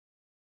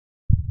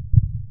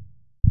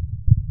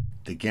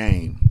The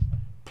game,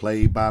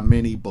 played by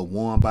many but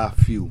won by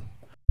few.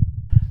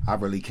 I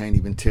really can't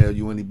even tell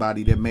you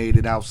anybody that made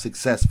it out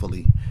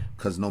successfully,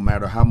 because no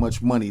matter how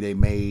much money they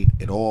made,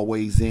 it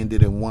always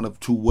ended in one of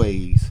two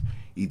ways,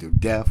 either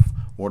death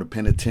or the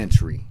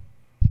penitentiary.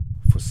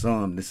 For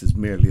some, this is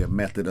merely a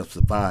method of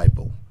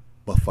survival,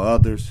 but for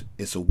others,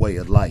 it's a way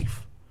of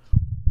life.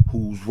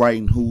 Who's right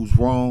and who's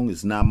wrong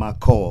is not my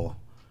call,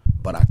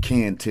 but I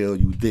can tell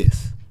you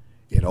this: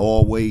 it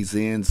always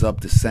ends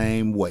up the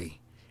same way,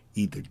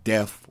 either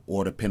death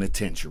or the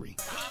penitentiary.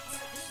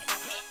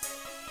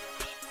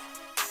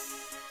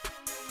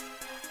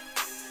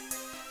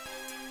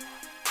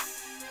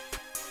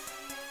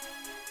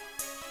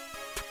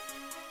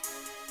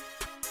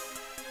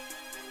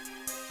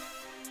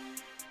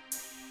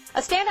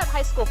 A stand-up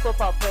high school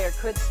football player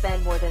could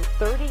spend more than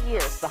 30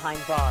 years behind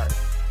bars.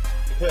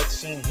 The clip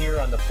seen here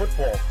on the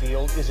football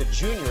field is a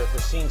junior at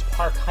Racine's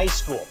Park High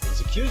School.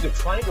 He's accused of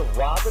trying to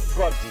rob a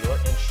drug dealer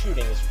and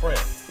shooting his friend.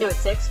 New at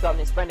 6, 12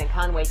 News' Brendan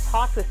Conway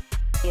talked with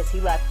as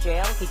he left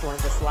jail. He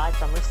joins us live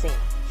from Racine.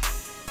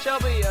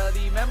 Shelby,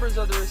 the members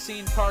of the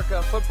Racine Park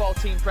football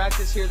team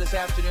practice here this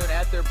afternoon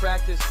at their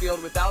practice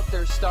field without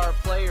their star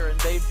player, and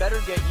they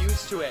better get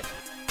used to it.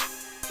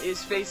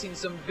 Is facing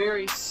some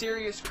very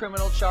serious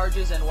criminal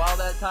charges, and while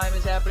that time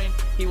is happening,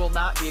 he will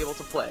not be able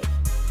to play.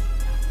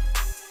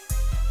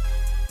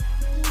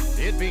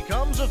 It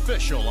becomes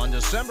official on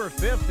December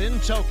 5th in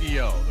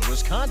Tokyo. The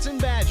Wisconsin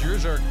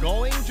Badgers are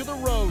going to the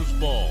Rose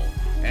Bowl.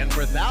 And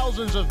for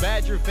thousands of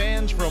Badger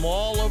fans from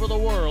all over the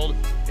world,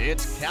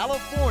 it's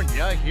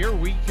California, here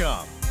we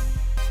come.